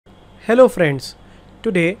Hello friends,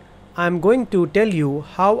 today I am going to tell you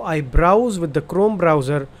how I browse with the Chrome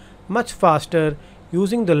browser much faster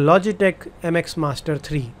using the Logitech Mx Master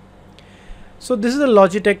 3. So this is the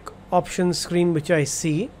Logitech options screen which I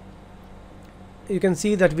see. You can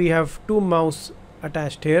see that we have two mouse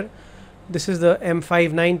attached here. This is the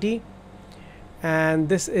M590 and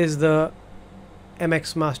this is the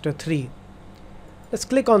Mx Master 3. Let's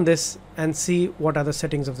click on this and see what are the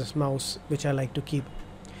settings of this mouse which I like to keep.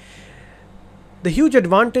 The huge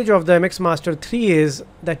advantage of the Mx Master 3 is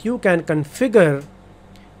that you can configure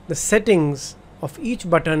the settings of each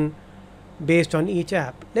button based on each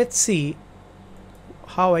app. Let's see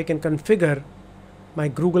how I can configure my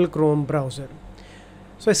Google Chrome browser.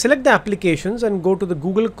 So I select the applications and go to the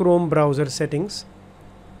Google Chrome browser settings,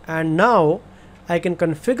 and now I can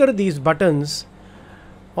configure these buttons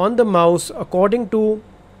on the mouse according to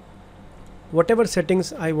whatever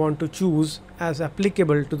settings I want to choose as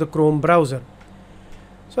applicable to the Chrome browser.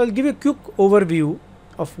 So I'll give you a quick overview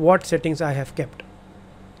of what settings I have kept.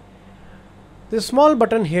 There's a small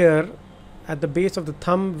button here at the base of the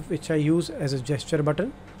thumb which I use as a gesture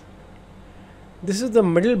button. This is the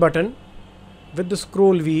middle button with the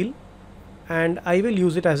scroll wheel, and I will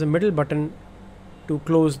use it as a middle button to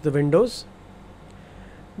close the windows.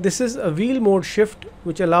 This is a wheel mode shift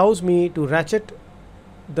which allows me to ratchet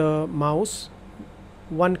the mouse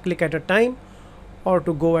one click at a time or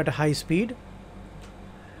to go at a high speed.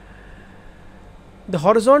 The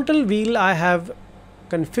horizontal wheel I have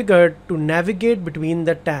configured to navigate between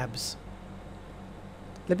the tabs.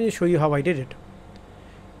 Let me show you how I did it.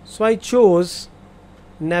 So I chose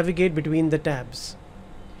navigate between the tabs.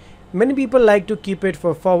 Many people like to keep it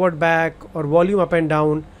for forward, back or volume up and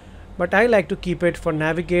down, but I like to keep it for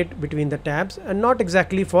navigate between the tabs and not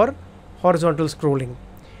exactly for horizontal scrolling,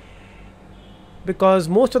 because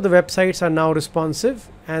most of the websites are now responsive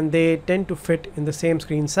and they tend to fit in the same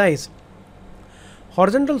screen size.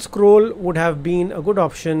 Horizontal scroll would have been a good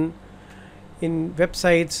option in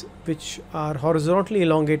websites which are horizontally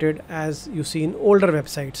elongated, as you see in older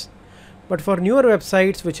websites. But for newer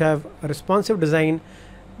websites which have a responsive design,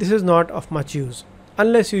 this is not of much use.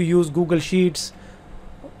 Unless you use Google Sheets,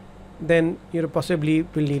 then you possibly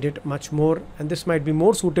will need it much more, and this might be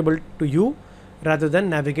more suitable to you rather than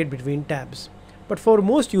navigate between tabs. But for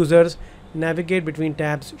most users, navigate between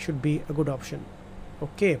tabs should be a good option.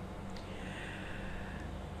 Okay.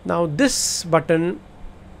 Now this button,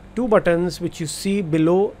 two buttons which you see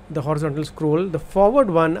below the horizontal scroll, the forward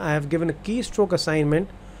one I have given a keystroke assignment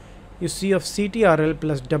you see of CTRL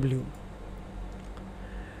plus W.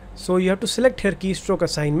 So you have to select here keystroke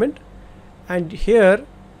assignment, and here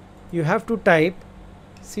you have to type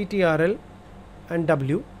CTRL and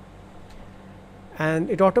W, and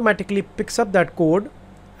it automatically picks up that code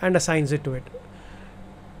and assigns it to it.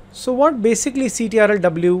 So what basically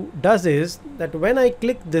CTRL-W does is that when I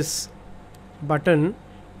click this button,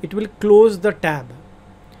 it will close the tab.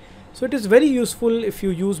 So it is very useful if you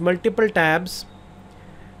use multiple tabs,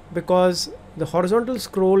 because the horizontal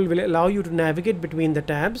scroll will allow you to navigate between the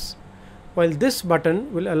tabs, while this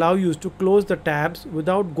button will allow you to close the tabs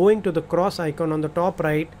without going to the cross icon on the top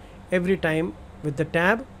right every time with the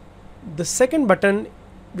tab. The second button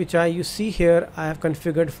which you see here, I have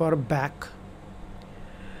configured for back.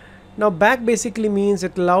 Now back basically means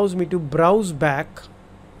it allows me to browse back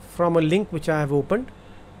from a link which I have opened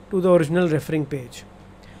to the original referring page.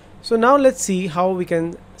 So now let's see how we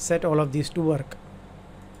can set all of these to work.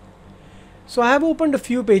 So I have opened a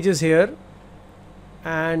few pages here,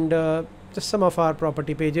 and just some of our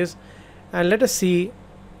property pages, and let us see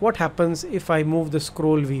what happens if I move the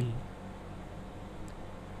scroll wheel.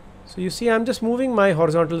 So you see I'm just moving my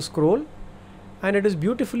horizontal scroll and it is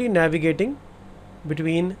beautifully navigating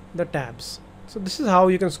between the tabs. So this is how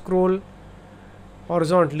you can scroll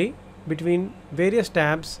horizontally between various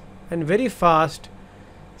tabs and very fast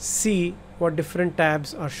see what different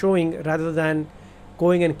tabs are showing, rather than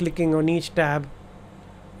going and clicking on each tab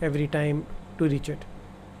every time to reach it.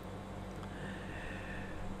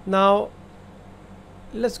 Now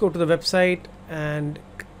let's go to the website and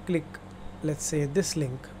click, let's say, this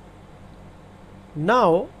link.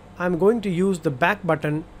 Now I'm going to use the back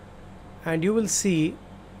button, and you will see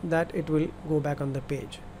that it will go back on the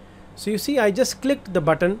page. So you see I just clicked the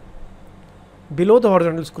button below the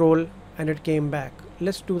horizontal scroll and it came back.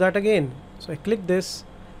 Let's do that again. So I click this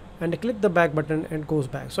and I click the back button and it goes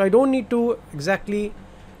back. So I don't need to exactly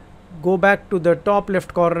go back to the top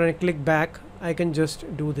left corner and click back. I can just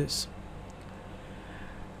do this.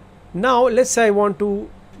 Now let's say I want to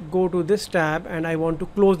go to this tab and I want to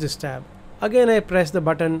close this tab. Again I press the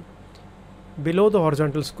button below the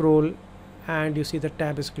horizontal scroll and you see the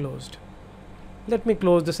tab is closed. Let me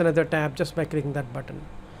close this another tab just by clicking that button.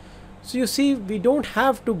 So you see, we don't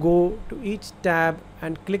have to go to each tab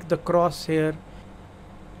and click the cross here.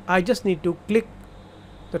 I just need to click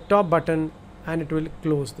the top button and it will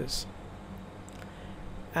close this.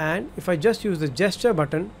 And if I just use the gesture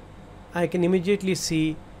button, I can immediately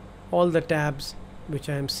see all the tabs which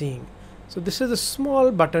I am seeing. So this is a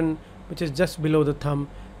small button which is just below the thumb,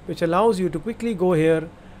 which allows you to quickly go here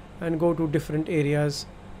and go to different areas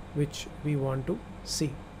which we want to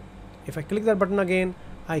see. If I click that button again,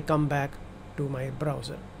 I come back to my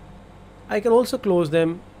browser. I can also close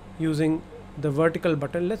them using the vertical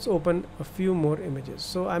button. Let's open a few more images.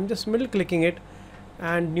 So I'm just middle clicking it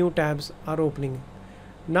and new tabs are opening.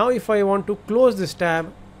 Now if I want to close this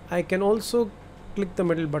tab, I can also click the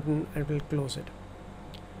middle button and it will close it.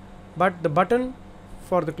 But the button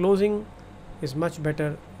for the closing is much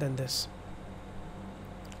better than this.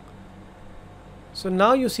 So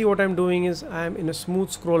now you see what I'm doing is I am in a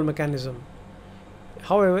smooth scroll mechanism.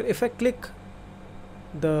 However, if I click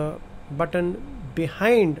the button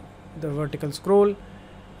behind the vertical scroll,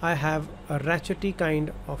 I have a ratchety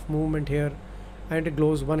kind of movement here and it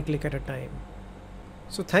goes one click at a time.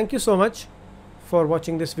 So thank you so much for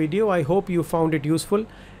watching this video. I hope you found it useful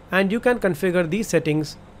and you can configure these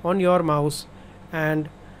settings on your mouse and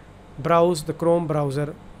browse the Chrome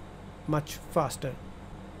browser much faster.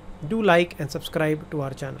 Do like and subscribe to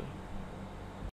our channel.